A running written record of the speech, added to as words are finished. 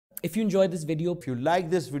If you enjoyed this video, if you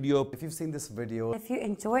like this video, if you've seen this video, if you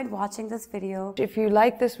enjoyed watching this video, if you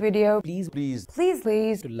like this video, please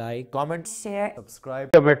to like, comment, share,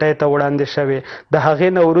 subscribe. کمیټې ته وړاندې شوی د هغې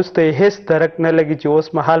نه وروسته یې هیڅ درک نه لګي چې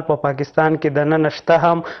اوس مهال په پاکستان کې دننه شته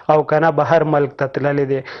هم او کنه بهر ملک ته تللی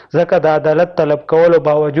دی ځکه د عدالت طلب کولو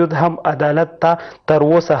باوجود هم عدالت ته تر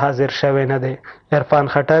اوسه حاضر شوی نه دی.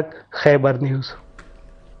 عرفان خټک، خیبر نیوز.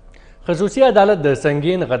 خصوصي عدالت د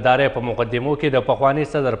سنگین غدارۍ په مقدمو کې د پخواني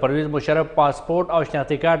صدر پرویز مشرف پاسپورټ او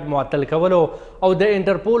شناختي کارت معطل کولو او د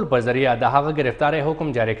انټرپول په ذریعه د هغه گرفتارۍ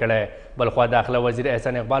حکم جاری کړی. بلخوا داخله وزیر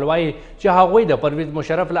احسان اقبال وایي چې هغوی د پرویز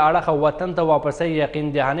مشرف له اړخه وطن ته واپسۍ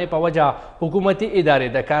یقین دهانۍ په وجه حکومتي ادارې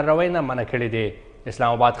د کارروۍ نه منع کړي دي.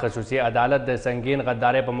 اسلام آباد خصوصي عدالت د سنگین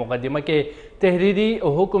غدارۍ په مقدمه کې تحریري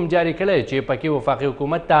حکم جاری کړی چې پکې وفاقي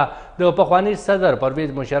حکومت ته د پخواني صدر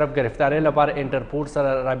پرویز مشرف گرفتارۍ لپاره انټرپول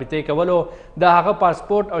سره رابطې کولو د هغه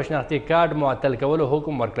پاسپورټ او شناختي کارت معطل کولو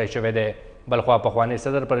حکم ورکړی شوی دی. بلخوا پخواني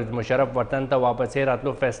صدر پرویز مشرف وطن ته واپسې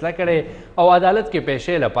راتلو فیصله کړې او عدالت کې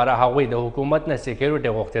پیشۍ لپاره هغوی د حکومت نه سیکیورټي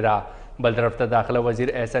غوښتې ده. بل طرف ته داخله وزیر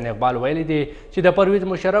احسان اقبال ویلی دی چې د پرویز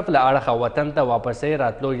مشرف له اړخه وطن ته واپسۍ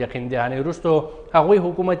راتلو یقین دهانۍ وروستو هغوی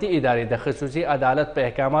حکومتي ادارې د خصوصي عدالت په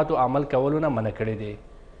احکاماتو عمل کولو نه منع کړي دي.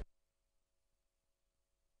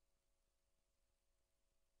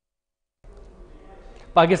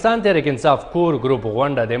 پاکستان تحریک انصاف کور ګروپ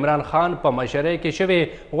غونډه د عمران خان په مشرۍ کې شوې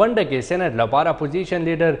غونډه کې سینټ لپاره اپوزیشن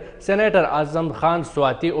لیډر سینیټر اعظم خان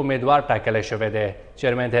سواتی امیدوار ټاکلی شوی دی.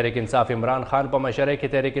 چیرمن تحریک انصاف عمران خان په مشرۍ کې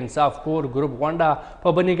تحریک انصاف کور ګروپ غونډه په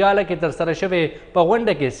بنیګاله کې ترسره شوې. په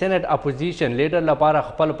غونډه کې سینټ اپوزیشن لیډر لپاره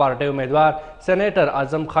خپل پارټۍ امیدوار سینیټر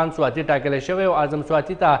اعظم خان سواتی ټاکلی شوی او اعظم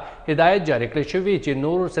سواتی ته هدایت جاری کړی شوي چې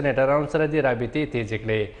نورو سینیټرانو سره د رابطې تیزې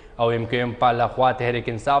کړي او MQM په لخوا تحریک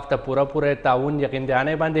انصاف ته پوره تعاون یقین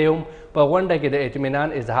دهانۍ باندې هم په غونډه کې د اطمینان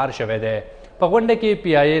اظهار شوی دی. په غونډه کې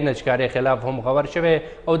PIA نچکارۍ خلاف هم خبر شوی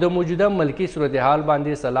او د موجوده ملکی صورتحال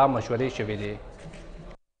باندې صلاح مشورې شوي دي.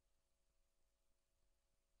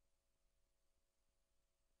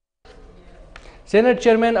 سینټ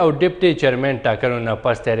چیرمن او ډیپټي چیرمن ټاکنو نه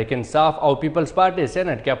پس تحریک انصاف او پیپلز پارټي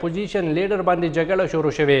سینټ کې اپوزیشن لیډر باندې جګړه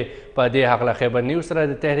شروع شوې. په دې هکله خیبر نیوز سره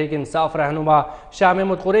د تحریک انصاف رهنما شاه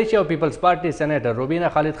محمود قریشي او پیپلز پارټي سینیټر روبینا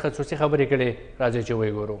خالد خصوصي خبرې کړې. راځئ چې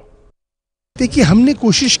وګورو. देखिए, हमने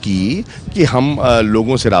कोशिश की कि हम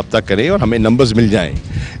लोगों से रब्ता करें और हमें नंबर्स मिल जाएं,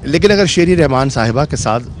 लेकिन अगर शेरी रहमान साहिबा के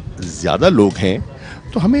साथ ज़्यादा लोग हैं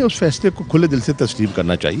तो हमें उस फैसले को खुले दिल से तस्लीम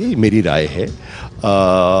करना चाहिए. ये मेरी राय है.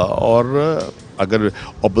 और अगर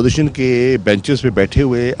अपोजिशन के बेंचेस पे बैठे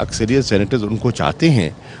हुए अक्सरियत सेनेटर्स उनको चाहते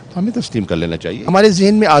हैं तो हमें तस्लीम कर लेना चाहिए. हमारे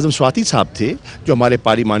जहन में आज़म स्वाति साहब थे जो हमारे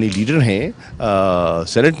पार्लिमानी लीडर हैं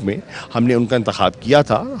सेनेट में. हमने उनका इंतखाब किया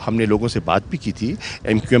था. हमने लोगों से बात भी की थी.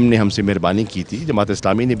 MQM ने हमसे मेहरबानी की थी. जमात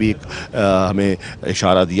इस्लामी ने भी एक हमें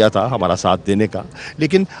इशारा दिया था हमारा साथ देने का.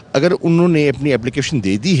 लेकिन अगर उन्होंने अपनी एप्लीकेशन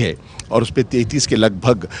दे दी है और उस पर 33 के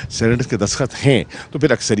लगभग सेनेटर्स के दस्तखत हैं तो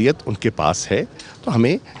फिर अक्सरियत उनके पास है. तो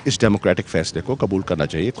हमें इस डेमोक्रेटिक फैसले को कबूल करना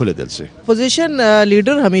चाहिए खुले दिल से. पोजीशन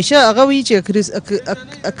लीडर हमेशा अगवी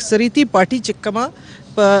अक्सरियती पार्टी चिक्कमा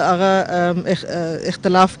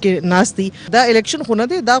इख्तलाफ के नास थी. दा इलेक्शन होना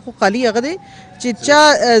दे दा को खाली अगदे चिच्चा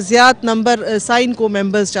ज़्यादा नंबर साइन को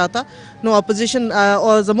मेंबर्स चाहता नो अपोजिशन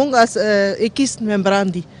और जमुंग 21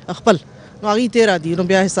 मेंबरान दी अखपल नो आगी 13 दी नो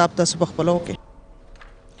ब्या हिसाब ता सुबह खपलो के.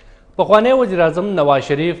 پخوانی وزیر اعظم نواز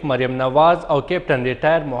شریف مریم نواز او کیپٹن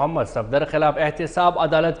ریٹائر محمد صفدر خلاف احتساب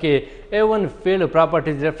عدالت کې A1 فیلڈ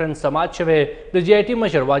پراپرټیز ریفرنس سماعت شوی. د GIT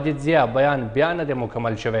مشر واجد ضیا بیان بیا نه دی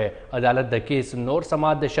مکمل شوی. عدالت د کیس نور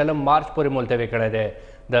سماعت د 6 مارچ پورې ملتوی کړی دی.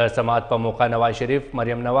 د سماعت په موقع نواز شریف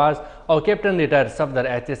مریم نواز او کیپټن ریټایر صفدر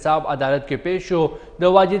احتساب عدالت کې پیش شو. د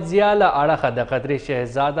واجد ضیا له اړخه د قطري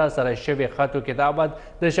شهزاده سره شوی خط و کتابت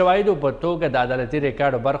د شواهدو په توګه د عدالتي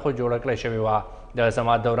ریکارډ برخو جوړه کړی شوې وه. د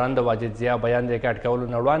سماعت دوران د واجد ضیا بیان ریکارډ کولو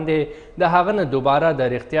نه وړاندې د هغه نه دوباره د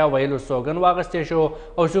رښتیا ویلو سوګند واخیستی شو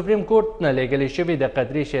او سپریم کورټ نه لیږلی شوي د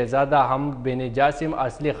قطري شهزاده حمد بن جاسم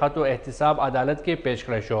اصلي خط و احتساب عدالت کې پیش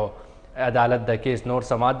کړی شو. عدالت د کیس نور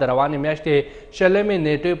سماعت د روانې میاشتې 6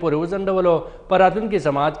 نیټې پورې وځنډولو. په راتلونکي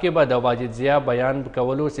سماعت کې به د واجد ضیا بیان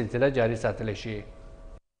کولو سلسله جاري ساتلی شي.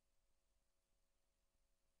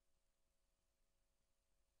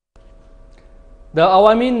 د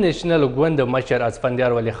عوامي نېشنل ګوند مشر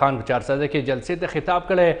اسفندیار ولی خان په چارسده کې جلسې ته خطاب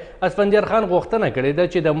کړی. اسفندیار خان غوښتنه کړې ده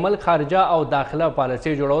چې د ملک خارجه او داخله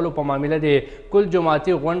پالیسۍ جوړولو په معامله د کل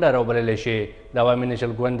جماعتي غونډه راوبللی شي. د عوامي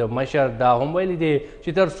نېشنل ګوند مشر دا هم ویلي دی چې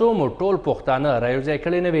تر څو مو ټول پښتانه رایوځای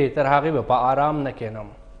کړي نه وي تر هغې به په آرام نه کښېنم.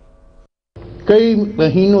 कई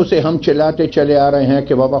महीनों से हम चलाते चले आ रहे हैं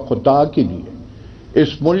कि बाबा खुदा के लिए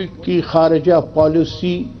इस मुल्क की खारजा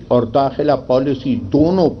पॉलिसी और दाखिला पॉलिसी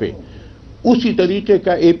दोनों पे उसी तरीके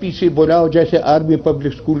का APC बुलाओ जैसे आर्मी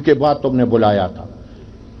पब्लिक स्कूल के बाद तुमने बुलाया था,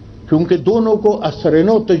 क्योंकि दोनों को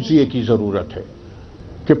असरनो तज्जिए की जरूरत है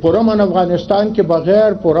कि पुरअमन अफगानिस्तान के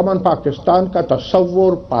बगैर पुरअमन पाकिस्तान का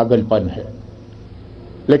तस्वुर पागलपन है,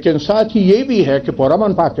 लेकिन साथ ही ये भी है कि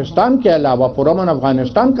पुरअमन पाकिस्तान के अलावा पुरअमन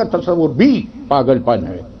अफगानिस्तान का तस्वुर भी पागलपन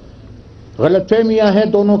है। गलतफहमियां हैं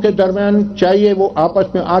दोनों के दरमियान, चाहिए वो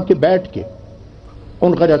आपस में आके बैठ के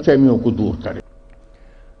उन गलतफहमियों को दूर करें।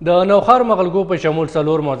 د نوخار مغلګو په شمول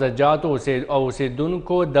څلور معززجاتو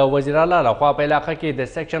اوسیدونکو د وزیر اعلی لخوا په علاقه کې د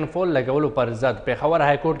سیکشن 4 لګولو پر ضد پېښور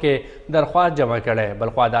های کورټ کې درخواست جمع کړی.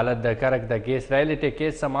 بلخوا عدالت د کرک د ګیس رایلټي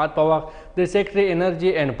کیس سماعت په وخت د سیکرټري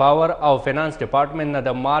انرژي اینډ پاور او فینانس ډپارټمنټ نه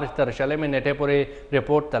د مارچ تر 20 نیټې پورې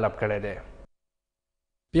رپورټ طلب کړی دی.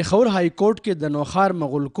 پېښور های کورټ کې د نوخار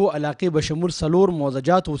مغلکو علاقې بشمول څلور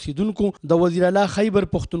معززجات اوسیدونکو د وزیر اعلی خیبر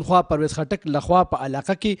پښتونخوا پرویز خټک لخوا په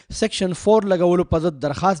علاقه کې سیکشن 4 لګولو په ضد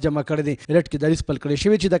درخواست جمع کړی دی. ریټ کې دریځ خپل کړی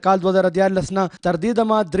شوی چې د کال 2014 نه تر دې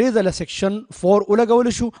دمه درې ځله سیکشن 4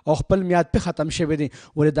 ولګول شو او خپل میعاد په ختم شوی دی.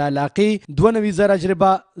 ولې د علاقې 92,000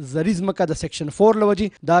 اجربه زری ځمکه د سیکشن 4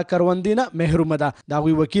 لوجې دا کروندې نه محرومه ده. د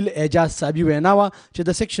هغوی وکیل اعجاز صابي وینا وه چې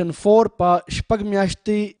د سیکشن 4 په شپږ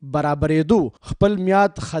میاشتې برابرېدو خپل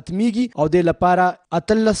میعاد ختمیږي او د لپاره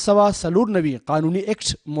 1394 قانوني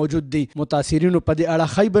اکټ موجود دی. متاثرینو په دې اړه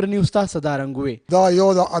خیبر نیوز ته صدارنګوي. دا یو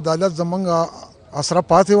د عدالت زمونږ اسره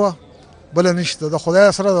پاتې وه، بل نشته. د خدای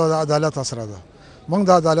اسره ده، د عدالت اسره ده. موږ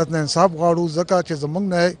د عدالت نه انصاف غواړو ځکه چې زمونږ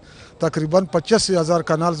نه تقریبا 85,000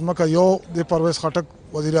 کنال ځمکه یو د پرویز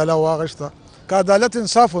خټک وزیر اعلی واغشته. که عدالت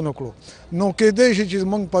انصاف ونه کړو نو کېدای شي چې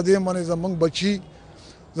زمونږ په دې باندې زمونږ بچي،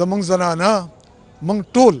 زمونږ زنانه، موږ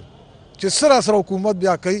ټول چې سره حکومت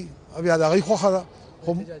بیا کوي بیا د هغوی خوښه ده،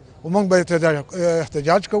 خو موږ به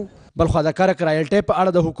احتجاج کوو. بلخوا د کرک رایلټۍ په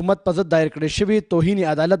اړه د حکومت په ضد دایر کړی شوی توهین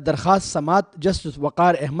عدالت درخواست سماعت جسټس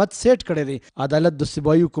وقار احمد سیټ کړی دی. عدالت د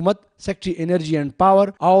صوبایي حکومت سیکرټري انرژي اینډ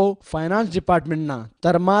پاور او فاینانس ډپارټمنټ نه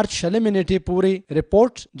تر مارچ 20 نیټې پورې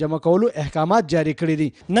رپورټ جمع کولو احکامات جاری کړي دي.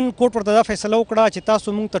 نن کوټ ورته دا فیصله وکړه چې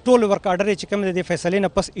تاسو موږ ته ټول ورک آرډر چې کوم د فیصلې نه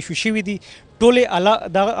پس ایشو شوي دي، ټولې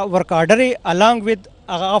د ورک آرډر الانګ ود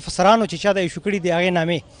هغه افسرانو چې چا د ایشو کړي دي هغې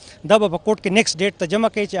نامې دا به په کوټ کې نیکسټ ډیټ ته جمع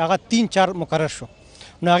کوي چې هغه 3-4 مقرر شو،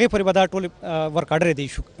 نو هغې پورې به دا ټول ورک آرډر د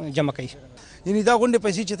ایشو جمع کوي. یعنی دا غونډې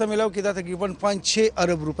پیسې چې ته میلاو کې دا تقریبا 5-6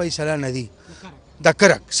 ارب روپۍ سلانه دي د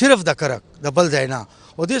کرک، صرف د کرک، د بل ځای نه.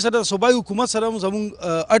 او دې سره صوبایي حکومت سره هم زموږ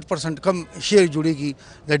 8% کم شیر جوړېږي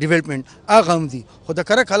د ډیولپمنټ هغه هم دي. خو د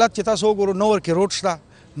کرک حالات چې تاسو وګورو، نه ورکې روډ شته،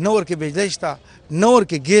 نه ورکې بجلی شته، نه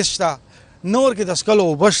ورکې ګیس شته، نه ورکې د څښلو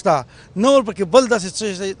اوبه شته، نه ورپکې بل داسې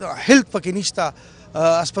هیلث پکې نشته.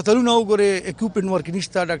 اسپتالونه وګورئ، اکوپمنټ ورکې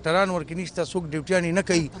نشته، ډاکټران ورکې نشته، څوک ډیوټیانې نه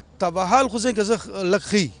کوي. تباحال خو ځکه زه لږ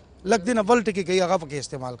ښي لږ دې نه بل ټکي کوي هغه پکې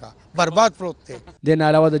استعمال کا برباد پروت دی. د نه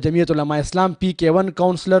علاوه د جمعیت علماء اسلام KA1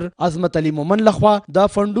 کاونسلر عظمت علي مومن لخوا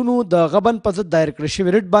د فندونو د غبن په ضد دایر کړی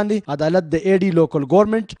شوی ریټ باندې عدالت د AD لوکل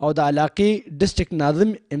ګورنمنت او د علاقې ډسټرکټ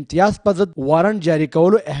ناظم امتیاز په ضد وارنټ جاری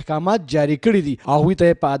کولو احکامات جاری کړي دي. هغوی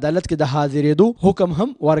ته په عدالت کې د حاضرېدو حکم هم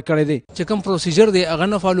ورکړی دی. چې کوم پروسیجر دی هغه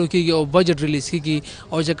نه فالو کیږي او بجټ ریلیز کیږي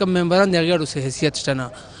او چې کوم ممبران دی هغه څه حیثیت شته نه.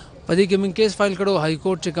 په دې کې موږ کیس فایل کړو، های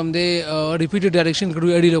کورټ چې کوم دی ریپیټډ ډایریکشن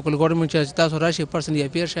کړو AD لوکل ګورنمنت چې تاسو راشي پرسن یا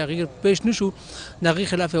پیر شي هغه پیش نشو، د هغې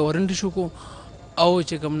خلاف وارنټ شو کو او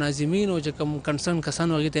چې کوم ناظمین او چې کوم کنسرن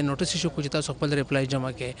کسان هغې ته نوټس شو کو چې تاسو خپل ریپلای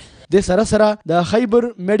جمع کړئ. د سره سره د خیبر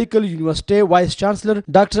میډیکل یونیورسيټي وایس چانسلر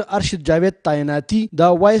ډاکټر ارشد جاوید تعیناتی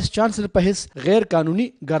د وایس چانسلر په حیث غیر قانوني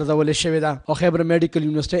ګرځول شوې ده او خیبر میډیکل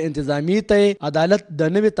یونیورسيټي انتظامی ته عدالت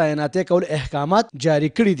د نوې تعیناتي کول احکامات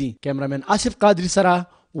جاری کړي دي. کیمرامین آصف قادری سره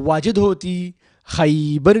واجد ہوتی،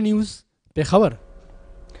 خیبر نیوز، پېښور.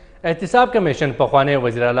 احتساب کمیشن پخوانی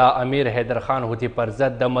وزیر اعلی امیر حیدر خان هوتی پر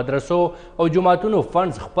ضد د مدرسو او جماعتونو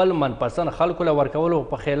فنډز خپل منپسند خلکو له ورکولو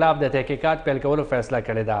په خلاف د تحقیقات پیل کولو فیصله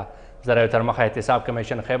کړې ده. ذرایعو تر مخه احتساب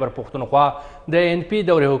کمیشن خیبر پښتونخوا د NP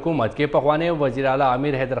دورې حکومت کې پخوانی وزیر اعلی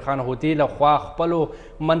امیر حیدر خان هوتی لخوا خپلو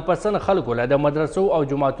منپسند خلکو له د مدرسو او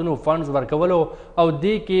جماعتونو فنډز ورکولو او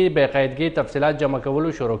دې کې بېقاعدګۍ تفصیلات جمع کولو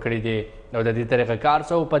شروع کړي دي. نو د دې طریقه کار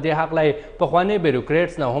څخه په دې هکله پخوانی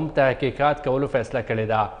بیروکریټس نه هم تحقیقات کولو فیصله کړې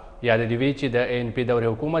ده. یاد دې وي چې د NP دورې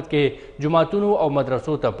حکومت کې جماعتونو او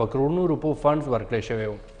مدرسو ته په کروڑونو روپو فنډز ورکړل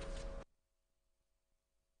شوي وو.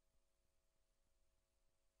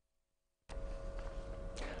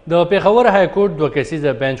 د پیښور های کورټ دوه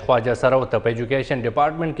کسیزه بنچ خواجه سراو ته په ایجوکیشن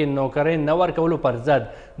ډپارټمنټ کې نوکرۍ نه ورکولو پر ضد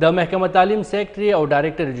د محکمه تعلیم سیکرټري او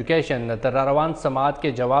ډایرکټر ایجوکیشن نه تر راروان سماعت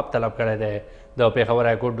کې جواب طلب کړی دی. د پیښور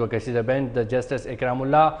های کورټ دوه کسیزه بنچ د جسټس اکرام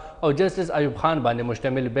الله او جسټس ایوب خان باندې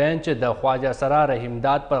مشتمل بنچ د خواجه سرا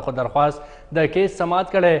رحیمداد پر درخواست د کیس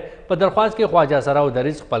سماعت کړی. په درخواست کې خواجه سراو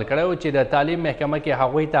دریځ خپل کړی و چې د تعلیم محکمه کې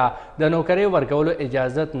هغوی ته د نوکرۍ ورکولو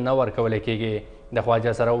اجازت نه ورکول کیږي. د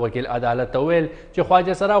خواجه سراو وکیل عدالت ته وویل چې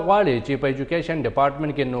خواجه سرا غواړي چې په ایجوکیشن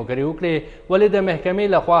ډپارټمنټ کې نوکري وکړي ولې د محکمې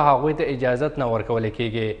لخوا هغوی ته اجازت نه ورکول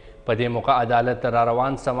کیږي. په دې موقع عدالت تر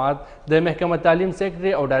راروان سماعت د محکمه تعلیم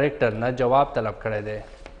سیکرټري او ډایرکټر نه جواب طلب کړی دی.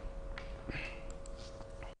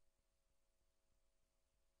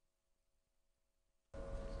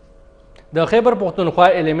 د خیبر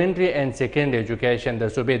پښتونخوا ایلیمنټري اینڈ سیکنډ ایجوکیشن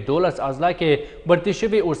د صوبې 12 اضلاع کې برتی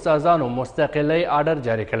شوي استادانو مستقلي آرډر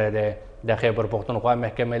جاری کړی دی. د خیبر پښتونخوا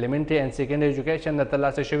محکمه ایلیمنټري اینډ سیکنډ ایجوکیشن د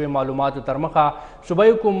ترلاسه شوي معلوماتو تر مخه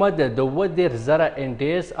صوبایي حکومت د 20,000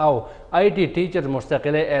 NTS او IT ټیچر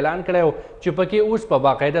مستقلي اعلان کړی چې پکې اوس په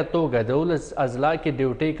باقاعده توګه 12 اضلاع کې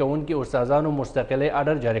ډیوټي کوونکي استادانو مستقلي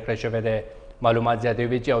آرډر جاری کړی شوی دی. معلومات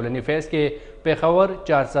زیاتوي چې اولنی فیز کې پیښور،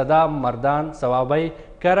 چارسده، مردان، صوابۍ،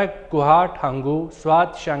 کرک، کوهاټ، هنګو،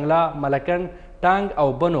 سوات، شنګله، ملکنډ، ټانګ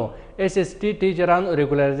او بنو SST ټیچرانو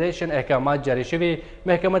ریګولرایزیشن احکامات جاری شوي.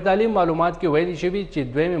 محکمه تعلیم معلومات کې ویلي شوي چې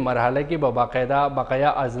دویمې مرحله کې به باقاعده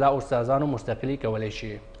بقایا اضلاع استادانو مستقلي کولی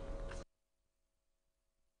شي.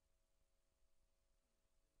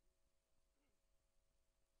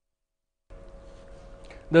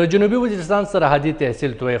 د جنوبي وزیرستان سرحدي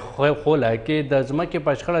تحصیل توی خوله کې د ځمکې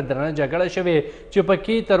په شخړه درنه جګړه شوې چې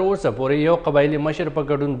پکې تر اوسه پورې یو قبایلي مشر په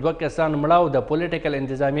ګډون 2 کسان مړه او د پولیټیکل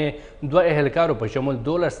انتظامیې 2 اهلکارو په شمول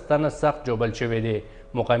 12 تنه سخت ژوبل شوي دي.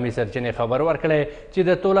 مقامي سرچینې خبر ورکړی چې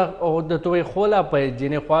د توی خوله په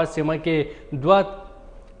جنې خوا سیمه کې 2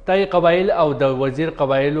 تای قبایل او د وزیر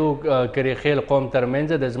قبایلو کریخیل قوم ترمنځ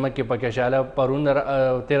د ځمکې په کشاله پرون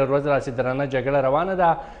 13 ورځ راسې درنه جګړه روانه ده.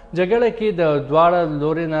 جګړه کې د دواړه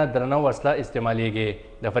لوري نه درنه وسله استعمالیږي.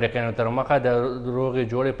 د فریقینو تر مخه د روغې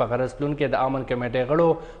جوړې په غرض تلونکي د امن کمیټې غړو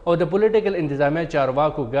او د پولیټیکل انتظامیه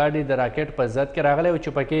چارواکو ګاډي د راکټ په ضد کې راغلی چې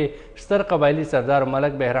پکې ستر قبایلي سردار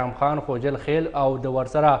ملک بهرام خان خوجل خیل او د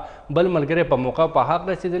ورسره بل ملګری په موقع په حق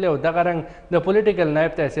رسېدلی او دغه رنګ د پولیټیکل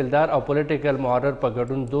نایب تحصیلدار او پولیټیکل محرر په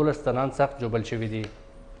ګډون 12 تنان سخت ژوبل شوي دي.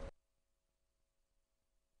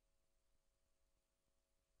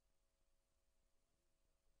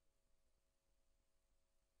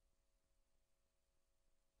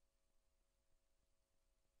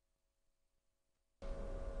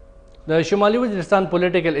 د شمالي وزیرستان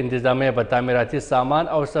پولیټیکل انتظامیه په تعمیراتي سامان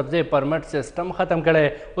او سبزی پرمټ سیستم ختم کړی.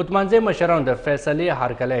 عثمانزی مشرانو د فیصلې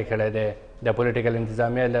هرکلی کړی دی. د پولیټیکل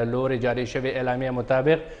انتظامیه له لورې جاری شوې اعلامیه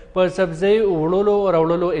مطابق په سبزی وړلو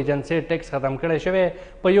راوړلو ایجنسۍ ټیکس ختم کړی شوی.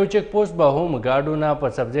 په یو چیک پوسټ به هم ګاډونه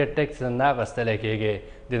په سبزی ټیکس نه اخیستلی کیږي.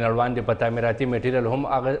 د نړوان په تعمیراتي میټیریل هم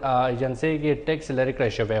ایجنسۍ کې ټیکس لرې کړی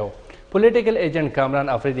شوی و. پولیټیکل ایجنټ کامران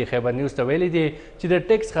افریدي خیبر نیوز ته ویلي دي چې د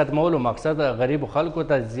ټیکس ختمولو مقصد غریبو خلکو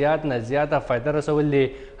ته زیات نه زیاته فایده رسول دي.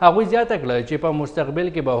 هغوی زیاته کړه چې په مستقبل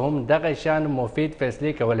کې به هم دغه شان مفید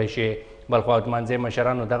فیصلې کولی شي. بلخو عثمانزی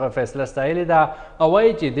مشرانو دغه فیصله ستایلې ده او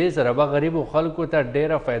وایي چې دې سره به غریبو خلکو ته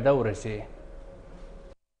ډیره فایده ورسي.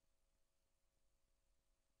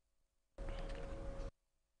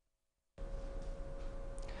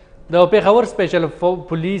 د پیښور سپیشل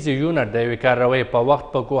پولیس یونټ د یوې کاروۍ په وخت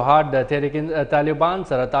په کوهاټ د تحریک طالبان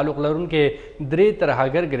سره تعلق لرونکي 3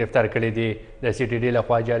 ترهګر گرفتار کړي دي. د CTD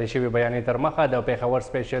لخوا جاري شوي بیانیې تر مخه د پیښور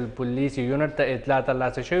سپیشل پولیس یونټ ته اطلاع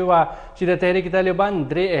ترلاسه شوې وه چې د تحریک طالبان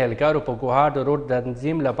 3 اهلکارو په کوهاټ روډ د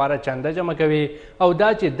تنظیم لپاره چنده جمع کوي او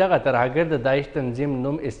دا چې دغه ترهګر د داعش تنظیم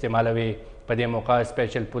نوم استعمالوي. په دې موقع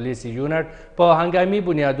سپیشل پولیس یونټ په هنګامي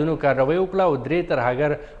بنیادونو کاروي وکړه او 3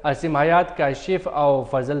 ترهګر عاصم حیات، کاشف او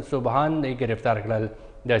فضل سبحان یې گرفتار کړل.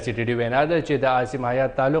 د CTD وینا ده چې د عاصم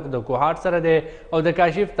حیات تعلق د کوهاټ سره دی او د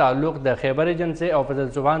کاشف تعلق د خیبر ایجنسۍ او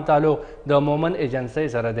فضل سبحان تعلق د مومن ایجنسۍ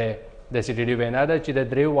سره دی. د CTD وینا ده چې د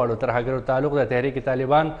 3 واړو ترهګرو تعلق د تحریک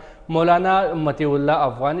طالبان مولانا مطیع الله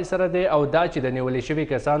افغاني سره دی او دا چې د نیولې شوي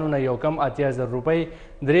کسانو نه یو کم 80,000 روپۍ،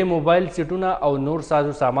 3 موبایل سیټونه او نور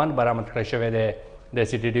سازو سامان برآمد کړی شوی دی.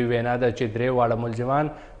 د CTD وینا ده چې 3 واړه ملزمان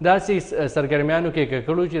داسې سرګرمیانو کې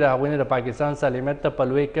ککړو چې د هغوی نه د پاکستان سالمیت ته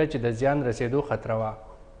په لوی کچ د زیان رسېدو خطره وه.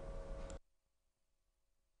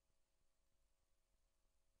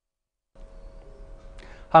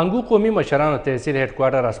 هنګو قومي مشرانو تحصیل هډ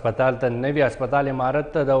کوارټر هسپتال ته نوي هسپتال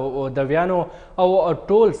عمارت ته د ویانو او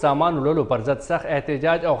ټول سامان وړلو پر ضد سخت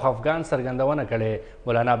احتجاج او خفګان څرګندونه کړې.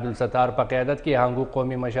 مولانا عبدالستار په قیادت کې هنګو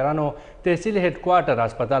قومي مشرانو تحصیل هډ کوارټر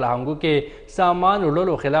هسپتال هنګو کې سامان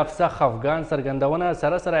وړلو خلاف سخت خفګان څرګندونه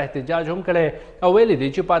سره احتجاج هم کړی او ویلي دي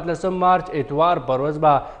چې 15 مارچ اتوار پر ورځ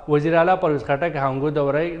به وزیر اعلی پرویز خټک هنګو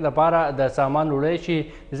دورې لپاره د سامان وړی شي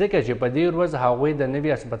ځکه چې په دې ورځ هغوی د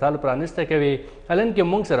نوي هسپتال پرانسته کوي. هلن کې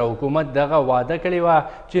موږ سره حکومت دغه وعده کړې وه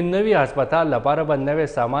چې نوي هسپتال لپاره به نوی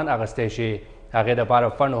سامان اخیستی شي. هغې دپاره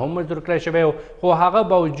فنډ هم منظور کړی شوی خو هغه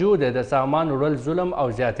باوجود د سامان وړل ظلم او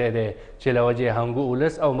زیاتی دی چې له وجې هنګو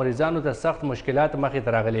ولس او مریضانو ته سخت مشکلات مخې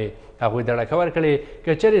ته راغلي. هغوی دړکه ورکړې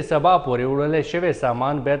که چیرې سبا پورې وړلی شوی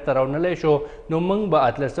سامان بیرته راونلی شو نو موږ به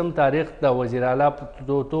 18 تاریخ د وزیر اعلی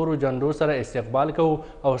په تورو جنډو سره استقبال کوو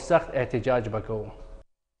او سخت احتجاج به کوو.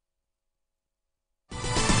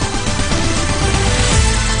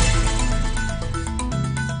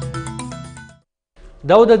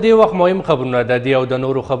 دا د دې وخت مهم خبرونه د دې او د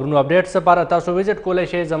نورو خبرونو اپډیټس لپاره تاسو وزټ کولی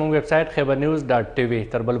شئ زموږ ویب سایټ خیبرنیوز.tv.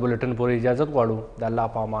 تر بل بلټن پورې اجازت غواړو. د الله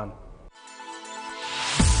په امان.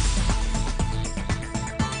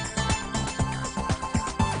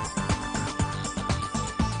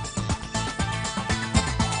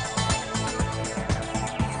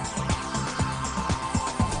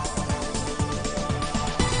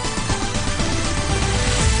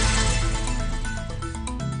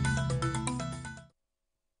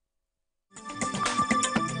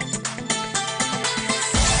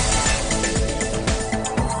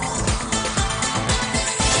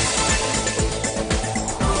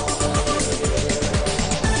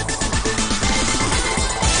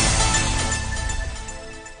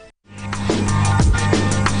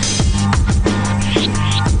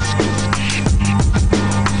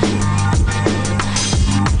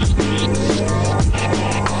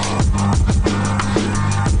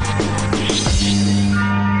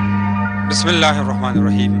 بسم الله الرحمن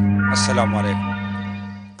الرحیم. السلام علیکم.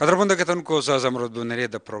 قدرمنده کتونکو، زه زمرد بونری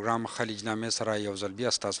د پروګرام خلیج نامې سره یو ځل بیا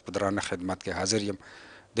ستاسو په درانه خدمت کې حاضر یم.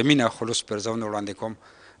 د مینه خلوص پرځونه وړاندې کوم.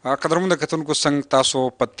 قدرمنده کتونکو، څنګه تاسو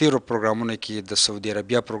په تیرو پروګرامونو کې د سعودي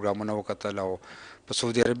عربیا پروګرامونه وکتل او په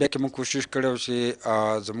سعودي عربیا کې موږ کوشش کړی چې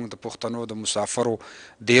زموږ د پښتنو د مسافرو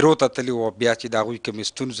دیرو ته تللي وو، بیا چې د هغوی کومې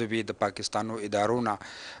ستونزې وي د پاکستانو ادارو نه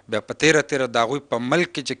بیا په تیره د هغوی په ملک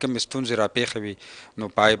کې چې کومې ستونزې راپېښې وي نو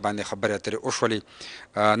په هغې باندې خبرې اترې وشولې.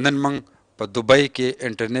 نن موږ په دوبۍ کې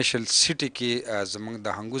انټرنیشنل سټي کې زموږ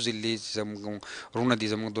د هنګو ضلعې زموږ وروڼه دي،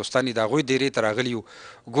 زموږ دوستان دي، د هغوی دیرې ته راغلي یو.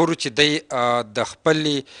 ګورو چې دی د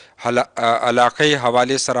خپلې علاقې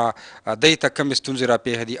حوالې سره دی ته کومې ستونزې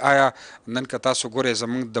راپېښې دي. آیا نن که تاسو ګورئ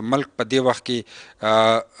زموږ د ملک په دې وخت کې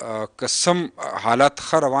که سم حالات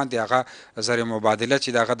ښه روان دي، هغه زر مبادله چې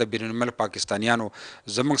د هغه د بین الملک پاکستانیانو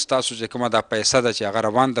زموږ ستاسو چې کومه دا پیسه ده چې هغه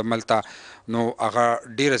روان ده ملک ته نو هغه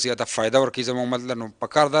ډېره زیاته فایده ورکوي زموږ ملک ته. نو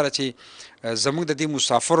پکار دا ده چې زموږ د دې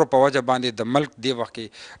مسافرو په وجه باندې د ملک دې وخت کې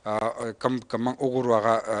کم وګورو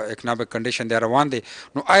هغه اکنامک کنډیشن دی روان دی.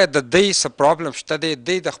 نو آیا د دی څه پرابلم شته دی؟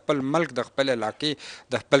 دی د خپل ملک د خپل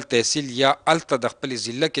علاقې د خپل تحصیل یا هلته د خپل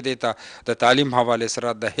ضلع کې دی ته د تعلیم حوالې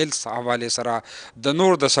سره، د هیلث حوالې سره، د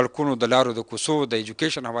نور د سړکونو د لارو د کوڅو د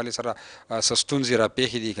ایجوکیشن حوالې سره څه ستونزې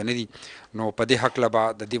راپېښې دي که نه دي؟ نو په دې هکله به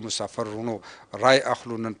د دې مسافر وروڼو رای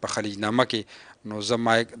اخلو نن په خلیجنامه کې. نو زه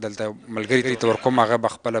مایک دلته ملګري ته ورکوم، هغه به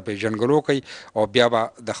خپله پېژندګلو کوي او بیا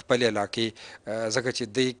به د خپلې علاقې ځکه چې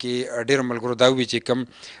دی کې ډېرو ملګرو دا وي چې کوم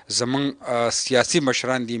زموږ سیاسي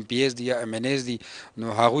مشران دي، MPs دي یا MNAs دي،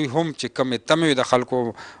 نو هغوی هم چې کومې تمې وي د خلکو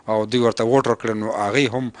او دوی ورته ووټ ورکړل نو هغوی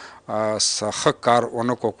هم ښه کار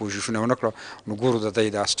ونه کړو، کوششونه ونه کړو. نو ګورو د دی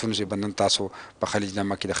دا ستونزې به نن تاسو په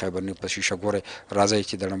خلیجنامه کې د خیبر نیوز په شیشه ګورئ. راځئ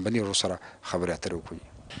چې د ړنبني ورو سره خبرې اترې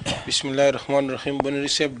وکړو. بسم الله الرحمن الرحیم.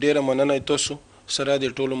 بنري صاحب ډېره مننه تاسو سره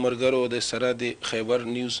د ټولو ملګرو د سره د خیبر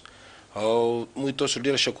نیوز او موږ تاسو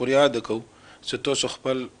ډېره شکریا ادا کوو چې تاسو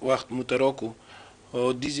خپل وخت مو ته راکړو او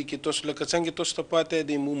دې ځای کې تاسو لکه څنګه تاسو ته پاتې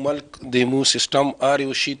دی مو ملک د مو سیستم هر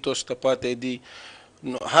یو شي تاسو ته پاتې دی.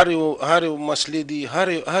 هر یو مسلې دي، هر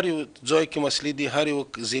یو ځای کې مسلې دي، هر یو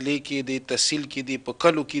ضلع کې دي، تحصیل کې دي، په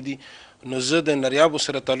کلو کې دي. نو زه د نریابو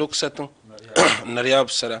سره تعلق ساتم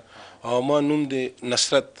نریاب سره او ما نوم دی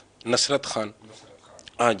نصرت خان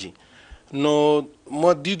حاجي. نو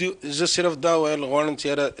ما زه صرف دا ویل غواړم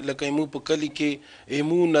چې لکه مو په کلي کې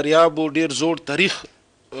مو نریابو ډېر زوړ تاریخ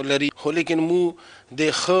لري، خو لیکن مو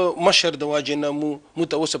د ښه مشر د واجې نه مو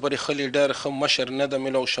ته اوسه پورې ښه لیډر ښه مشر نه ده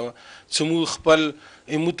میلاو شوه چې مو خپل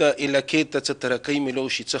مو ته علاقې ته څه ترقۍ میلاو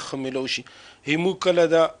شي، څه ښه میلاو شي. مو کله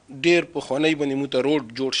دا ډېر پخوانی باندې مو ته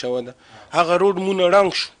روډ جوړ شوی ده، هغه روډ مو نه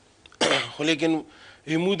ړنګ شو، خو لیکن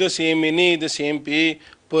مو داسې MNA داسې MPA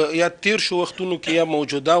په یا تیر شو وختونو کې یا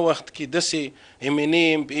موجوده وخت کې داسې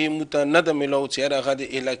MNA مو ته نه ده میلاو چې یاره هغه د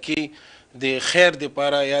علاقې د خیر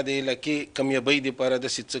دپاره یا د علاقې کامیابۍ دپاره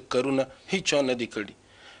داسې څه کارونه هیچ چا نه دي کړي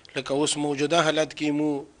لکه اوس موجوده حالت کې مو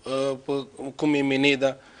په کوم MNA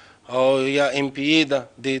ده او یا MPA ده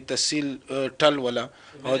د تحصیل ټل ولا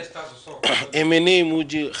او MNA مو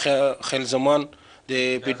خیل زمان د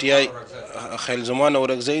PTI خیل زمان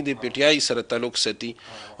اورکزی د PTI سره تعلق ساتي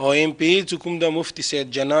او MPA چې کوم د مفتی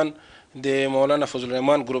سید جنان د مولانا فضل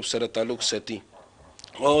الرحمن ګروپ سره تعلق ساتي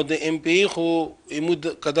او د MPA خو امود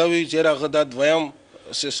کداوی چې هغه د دویم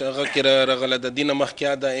هغه کې راغله د دینه مخکې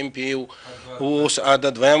د MPA اوس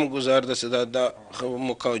عادت دویم گزار د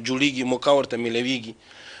جوړیږي موقع ورته ملویږي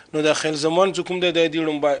نو د خیل زمان چې کوم د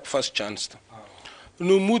دې لومبای فرست چانس ده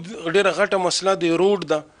نو مود ډیره غټه مسله د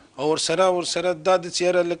روډ ده او ورسره دا د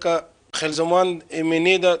چیرې لکه خیل زمان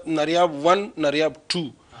MNA د نریاب 1 نریاب 2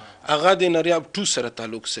 هغه د نریاب 2 سره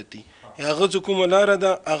تعلق ساتي هغه چې کومه لاره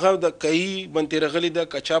ده هغه د کایي باندې رغلي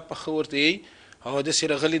ده کچا پخه ورته یي او د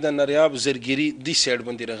سره غلي د نریاب زرګيري دی سایډ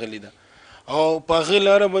باندې رغلي ده او په هغه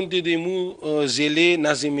لاره باندې د مو ضلع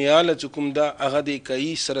ناظمیاله چې کوم ده هغه د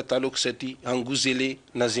کایي سره تعلق ساتي انګو ضلع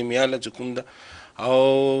ناظمیاله چې کوم ده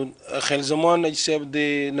او خیل زمان صاحب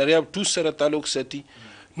د نریاب 2 سره تعلق ساتي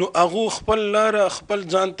نو هغه خپل لاره خپل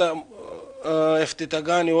ځان ته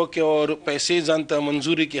افتتاحګانې وکړي او پیسې ځان ته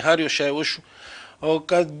منظوري کې هر یو شی وشو او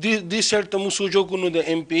که دې سایډ ته مو سوچ وکړو نو د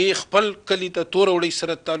MPA خپل کلي ته تور وړۍ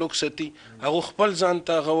سره تعلق ساتي هغه خپل ځان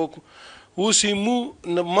ته هغه وکړو اوس یې مو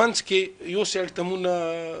منځ کې یو سایډ ته مو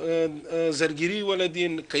نه زرګیري ولدي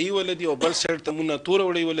کایي ولدي او بل سایډ ته مو نه تور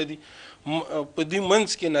وړۍ ولدي په دې منځ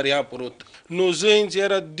کې نریاب پروت نو زه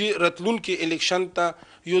یاره دې راتلونکي الیکشن ته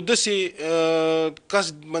یو داسې کس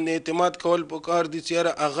باندې اعتماد کول پکار دي چې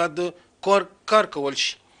یاره هغه د کار کول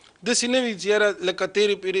شي داسې نه وي چې یاره لکه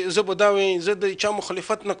تیرې پیرې زه به دا وایم زه د چا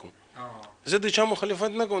مخالفت نه کوم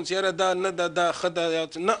چې یاره دا نه دا ښه ده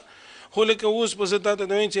نه خو لکه اوس به زه تا ته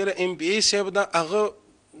وایم چې یاره MPA صاحب ده هغه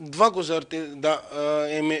 2 ګزارتې د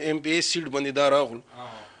MPA سیټ باندې دا راغلو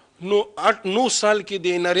نو 9 سال کې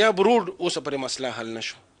د نریاب روډ اوسه پرې مسله حل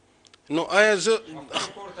نشو نو آیا زه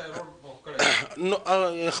نو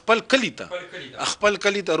خپل کلی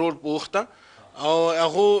ته روډ پوښته او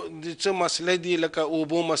هغه د څه مسلې دي لکه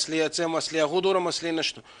اوبو مسلې څه مسلې هغه دوره مسلې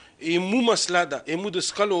نشته ایمو مسله ده ایمو د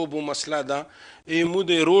سکلو اوبو مسله ده ایمو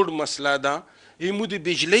د روډ مسله ده ایمو د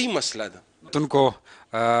بجلی مسله ده تونکو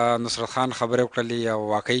نصرت خان خبرې وکړلې او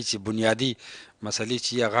واقعي چې بنیادی مسلې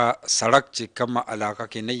چې هغه سړک چې کومه علاقه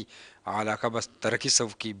کې نه علاقه بس ترقي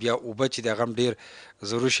صف کې بیا اوبه چې د هغه ډېر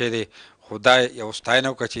ضروري شی دی خدای یو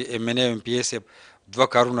ستاینه وکړه چې MNA MPA صاحب 2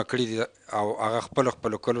 کارونه کړي دي او هغه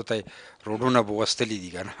خپل کلو ته روډونه به وستلي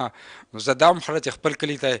دي که نه نو زه دا هم ښه چې خپل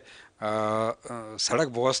کلي ته سړک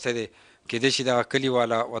به وستی دی کېدای شي دغه کلي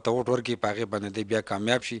والا ورته ووټ ورکړي په هغې باندې دی بیا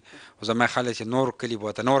کامیاب شي خو زما خیال دی چې نور کلي به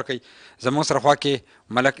ورته نه ورکوي زموږ سره خوا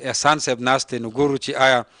کې ملک احسان صاحب ناست دی نو ګورو چې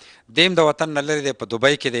آیا دیم د وطن نه لرې دی په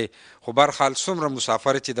دوبۍ کې دی خو برحال څومره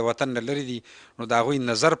مسافر چې د وطن نه لرې دي نو د هغوی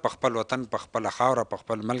نظر په خپل وطن په خپله خاوره په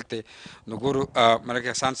خپل ملک دی نو ګورو ملک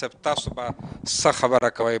احسان صاحب تاسو به څه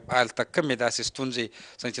خبره کوئ هلته کومې داسې ستونزې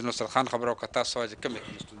څنګه چې نصرت خان خبره وکړه تاسو وایئ چې کومې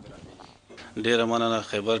ستونزې راغلي ډېره مننه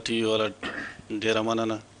خیبر TV والا ډېره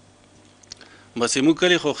مننه بس موږ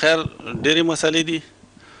کلي خو خیر ډېرې مسلې دي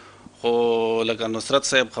خو لکه نصرت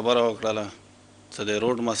صاحب خبره وکړله څه د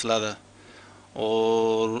روډ مسله ده او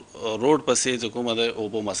روډ پسې چې کومه ده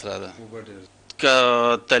اوبو مسله ده که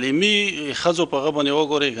تعلیمي ښځو په هغه باندې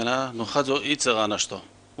وګورئ که نه نو ښځو هېڅ هغه نشته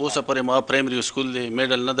اوسه پورې ما پرایمري سکول دی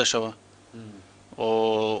میډل نه ده شوه او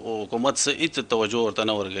حکومت څه هېڅ توجه ورته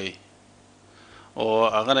نه ورکوي او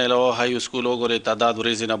هغه نه علاوه های سکول وګورئ تعداد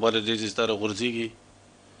ورځې نه بلې ورځې ته راغورځېږي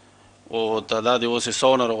او تعداد یې اوس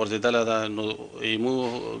 100 نه راغورځېدلی ده نو ایمو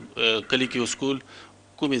کلي کې سکول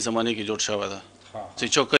کومې زمانې کې جوړ شوی ده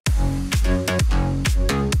چې